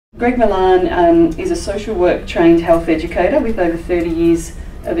Greg Millan is a social work trained health educator with over 30 years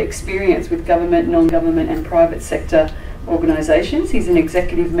of experience with government, non-government and private sector organisations. He's an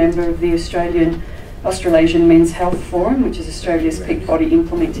executive member of the Australasian Men's Health Forum, which is Australia's peak body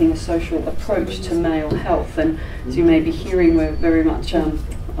implementing a social approach to male health. And as you may be hearing, we're very much on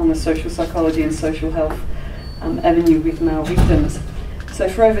the social psychology and social health avenue with male victims. So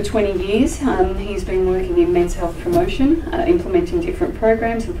for over 20 years, he's been working in men's health promotion, implementing different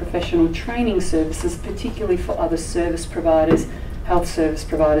programs and professional training services, particularly for other service providers, health service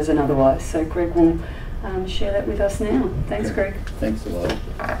providers and otherwise. So Greg will share that with us now. Thanks, Greg. Thanks a lot.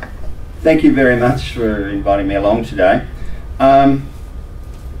 Thank you very much for inviting me along today.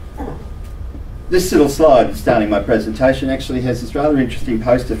 This little slide starting my presentation actually has this rather interesting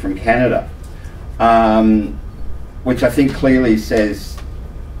poster from Canada, which I think clearly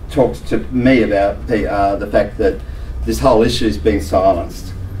talks to me about the fact that this whole issue has been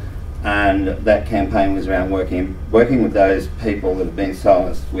silenced, and that campaign was around working with those people that have been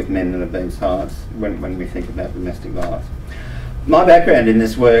silenced, with men that have been silenced when we think about domestic violence. My background in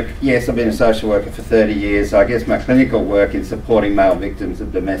this work, yes, I've been a social worker for 30 years. I guess my clinical work in supporting male victims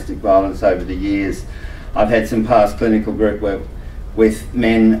of domestic violence over the years. I've had some past clinical group work with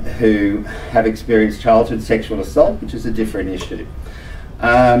men who have experienced childhood sexual assault, which is a different issue.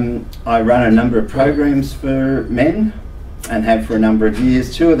 I run a number of programs for men and have for a number of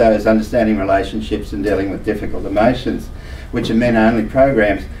years. Two of those, understanding relationships and dealing with difficult emotions, which are men-only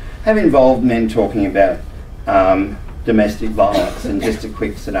programs, have involved men talking about domestic violence. And just a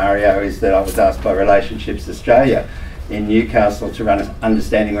quick scenario is that I was asked by Relationships Australia in Newcastle to run an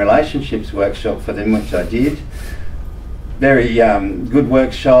understanding relationships workshop for them, which I did. Very good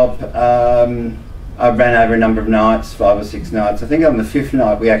workshop. I ran over a number of nights, 5 or 6 nights. I think on the 5th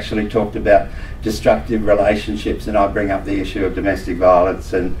night we actually talked about destructive relationships, and I bring up the issue of domestic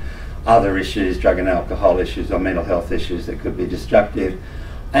violence and other issues, drug and alcohol issues or mental health issues that could be destructive.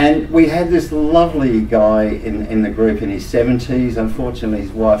 And we had this lovely guy in the group in his 70s. Unfortunately,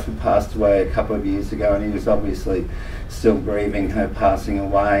 his wife had passed away a couple of years ago, and he was obviously still grieving her passing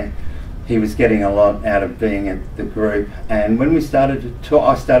away. He was getting a lot out of being at the group, and when we started to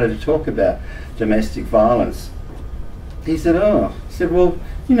talk, I started to talk about domestic violence. He said, well,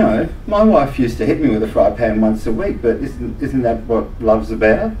 you know, my wife used to hit me with a fry pan once a week, but isn't that what love's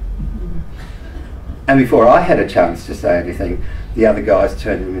about? And before I had a chance to say anything, the other guys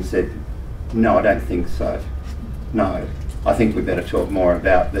turned to him and said, no, I don't think so. No, I think we better talk more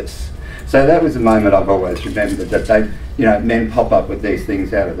about this. So that was a moment I've always remembered, that men pop up with these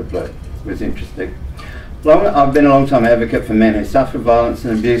things out of the blue. It was interesting. I've been a long time advocate for men who suffer violence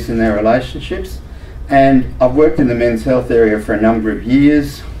and abuse in their relationships, and I've worked in the men's health area for a number of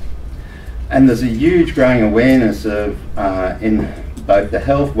years, and there's a huge growing awareness of in both the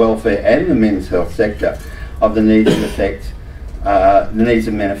health, welfare and the men's health sector of the needs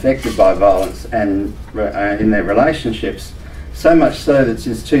of men affected by violence and in their relationships. So much so that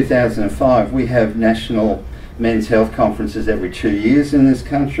since 2005 we have national men's health conferences every 2 years in this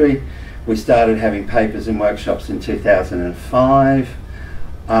country. We started having papers and workshops in 2005.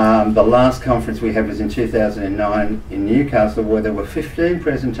 The last conference we had was in 2009 in Newcastle, where there were 15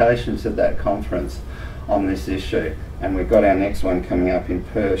 presentations at that conference on this issue, and we've got our next one coming up in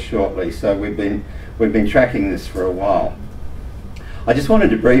Perth shortly. So we've been tracking this for a while. I just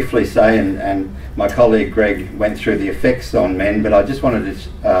wanted to briefly say, and my colleague Greg went through the effects on men, but I just wanted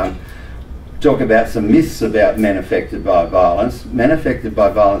to talk about some myths about men affected by violence. Men affected by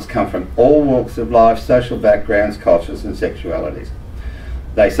violence come from all walks of life, social backgrounds, cultures and sexualities.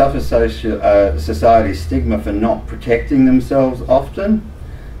 They suffer society's stigma for not protecting themselves often.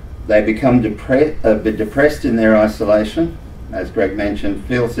 They become depressed in their isolation, as Greg mentioned,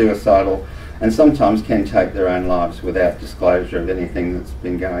 feel suicidal, and sometimes can take their own lives without disclosure of anything that's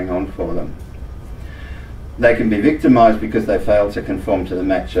been going on for them. They can be victimised because they fail to conform to the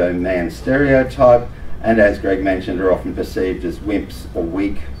macho man stereotype, and as Greg mentioned, are often perceived as wimps or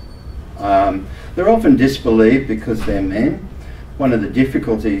weak. They're often disbelieved because they're men. One of the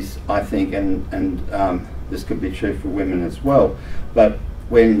difficulties, I think, and this could be true for women as well, but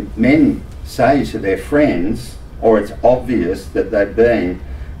when men say to their friends, or it's obvious that they've been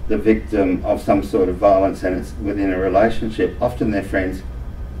the victim of some sort of violence and it's within a relationship, often their friends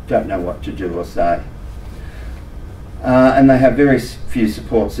don't know what to do or say. And they have very few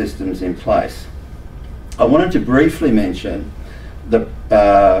support systems in place. I wanted to briefly mention the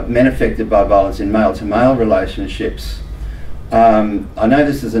men affected by violence in male-to-male relationships. I know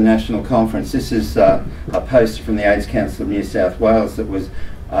this is a national conference. This is a poster from the AIDS Council of New South Wales that was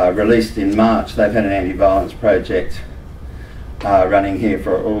released in March. They've had an anti-violence project running here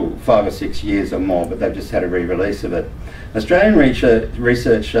for 5 or 6 years or more, but they've just had a re-release of it. Australian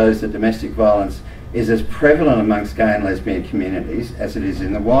research shows that domestic violence is as prevalent amongst gay and lesbian communities as it is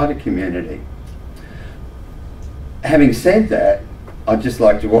in the wider community. Having said that, I'd just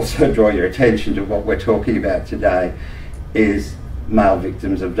like to also draw your attention to what we're talking about today is male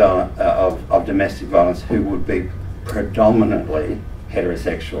victims of domestic violence who would be predominantly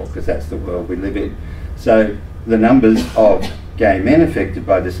heterosexual, because that's the world we live in. So the numbers of gay men affected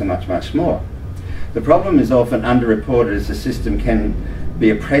by this are much, much smaller. The problem is often underreported as the system can be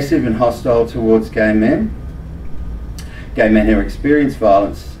oppressive and hostile towards gay men. Gay men who experience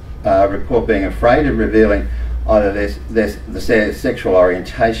violence report being afraid of revealing either their sexual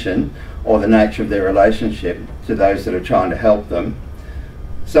orientation or the nature of their relationship to those that are trying to help them.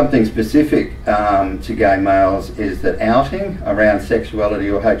 Something specific to gay males is that outing around sexuality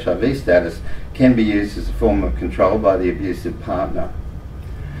or HIV status can be used as a form of control by the abusive partner.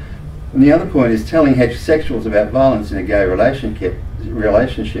 And the other point is telling heterosexuals about violence in a gay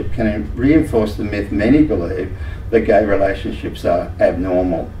relationship can reinforce the myth many believe that gay relationships are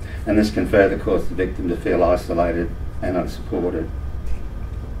abnormal, and this can further cause the victim to feel isolated and unsupported.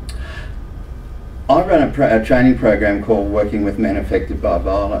 I run a training program called Working with Men Affected by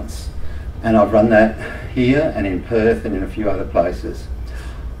Violence, and I've run that here and in Perth and in a few other places.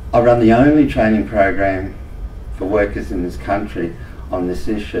 I run the only training program for workers in this country on this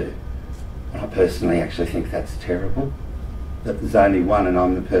issue. I personally actually think that's terrible, that there's only one and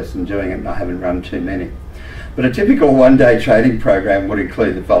I'm the person doing it, and I haven't run too many. But a typical one-day training program would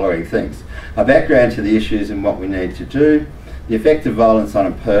include the following things: a background to the issues and what we need to do, the effect of violence on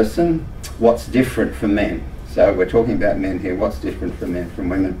a person, what's different for men. So we're talking about men here, what's different for men from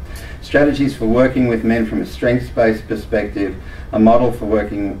women. Strategies for working with men from a strengths-based perspective, a model for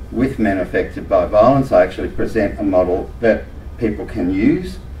working with men affected by violence. I actually present a model that people can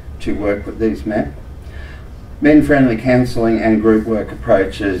use to work with these men. Men-friendly counselling and group work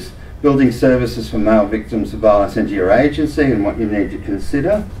approaches, building services for male victims of violence into your agency and what you need to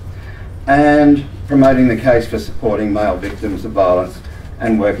consider, and promoting the case for supporting male victims of violence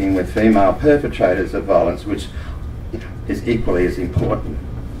and working with female perpetrators of violence, which is equally as important.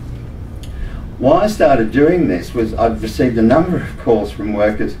 Why I started doing this was I've received a number of calls from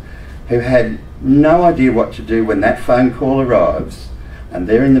workers who had no idea what to do when that phone call arrives, and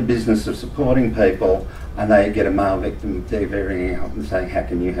they're in the business of supporting people, and they get a male victim ringing up and saying, "How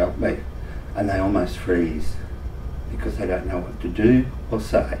can you help me?" And they almost freeze because they don't know what to do or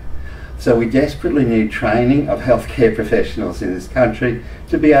say. So we desperately need training of healthcare professionals in this country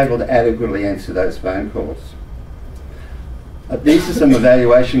to be able to adequately answer those phone calls. These are some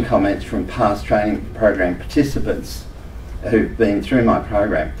evaluation comments from past training program participants who've been through my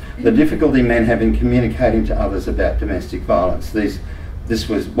program. The difficulty men have in communicating to others about domestic violence. This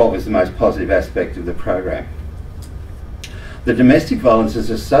was what was the most positive aspect of the program. The domestic violence is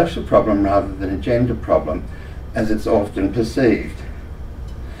a social problem rather than a gender problem, as it's often perceived.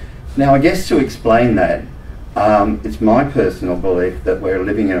 Now, I guess to explain that, it's my personal belief that we're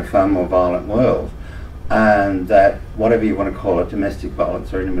living in a far more violent world, and that whatever you want to call it, domestic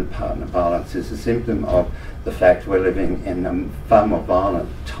violence or intimate partner violence, is a symptom of the fact we're living in far more violent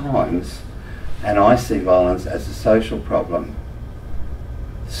times, and I see violence as a social problem,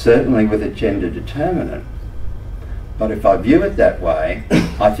 certainly with a gender determinant. But if I view it that way,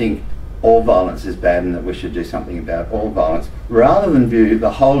 I think all violence is bad and that we should do something about all violence, rather than view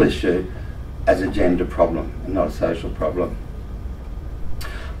the whole issue as a gender problem and not a social problem.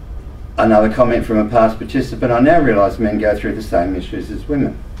 Another comment from a past participant: I now realise men go through the same issues as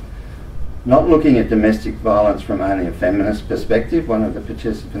women. Not looking at domestic violence from only a feminist perspective, one of the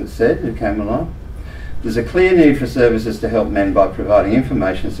participants said, who came along. There's a clear need for services to help men by providing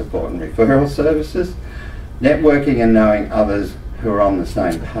information, support and referral services, networking and knowing others who are on the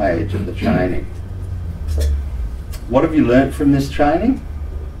same page of the training. What have you learnt from this training?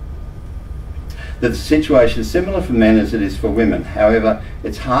 That the situation is similar for men as it is for women. However,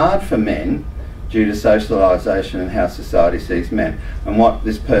 it's hard for men due to socialisation and how society sees men. And what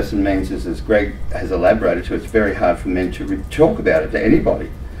this person means is, as Greg has elaborated to, it's very hard for men to talk about it to anybody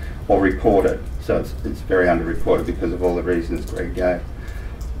or report it. So it's very underreported because of all the reasons Greg gave.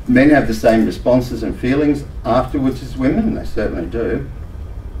 Men have the same responses and feelings afterwards as women, and they certainly do.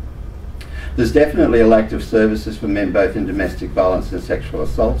 There's definitely a lack of services for men both in domestic violence and sexual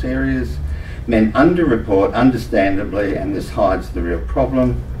assault areas. Men underreport, understandably, and this hides the real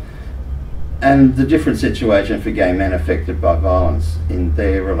problem. And the different situation for gay men affected by violence in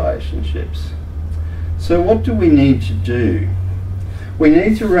their relationships. So what do we need to do? We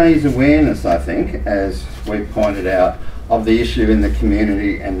need to raise awareness, I think, as we pointed out, of the issue in the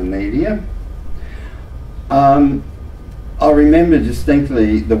community and the media. I remember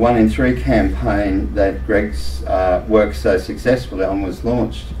distinctly the 1 in 3 campaign that Greg's worked so successfully on was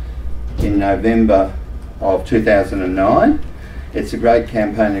launched in November of 2009. It's a great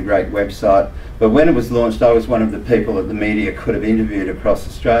campaign, a great website, but when it was launched I was one of the people that the media could have interviewed across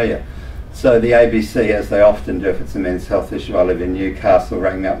Australia. So the ABC, as they often do if it's a men's health issue, I live in Newcastle,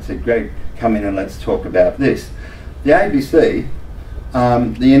 rang me up and said, Greg, come in and let's talk about this. The ABC,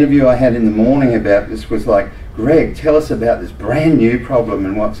 the interview I had in the morning about this was like, Greg, tell us about this brand new problem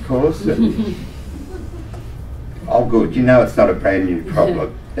and what's caused it. Oh good, you know it's not a brand new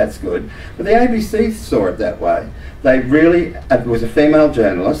problem, that's good. But the ABC saw it that way. They really, it was a female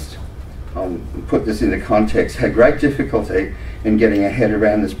journalist, I'll put this into context, had great difficulty in getting her head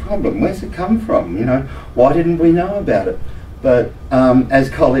around this problem. Where's it come from? You know, why didn't we know about it? But as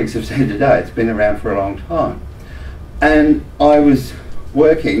colleagues have said today, it's been around for a long time. And I was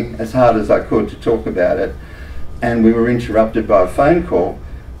working as hard as I could to talk about it, and we were interrupted by a phone call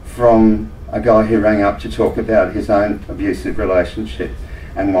from a guy who rang up to talk about his own abusive relationship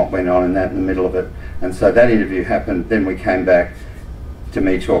and what went on in that in the middle of it. And so that interview happened, then we came back to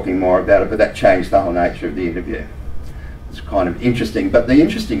me talking more about it, but that changed the whole nature of the interview. It's kind of interesting, but the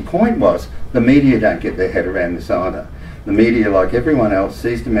interesting point was the media don't get their head around this either. The media, like everyone else,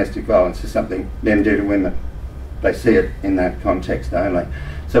 sees domestic violence as something men do to women. They see it in that context only.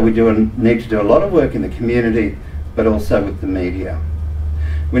 So we need to do a lot of work in the community, but also with the media.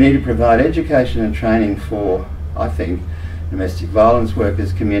 We need to provide education and training for, I think, domestic violence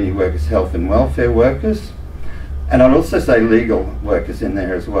workers, community workers, health and welfare workers, and I'd also say legal workers in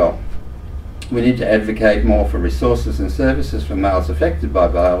there as well. We need to advocate more for resources and services for males affected by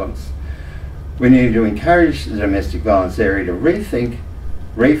violence. We need to encourage the domestic violence area to rethink,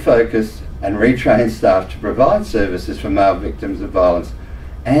 refocus and retrain staff to provide services for male victims of violence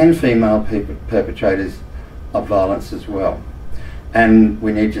and female perpetrators of violence as well. And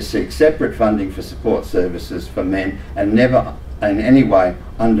we need to seek separate funding for support services for men and never in any way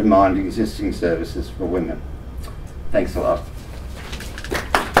undermine existing services for women. Thanks a lot.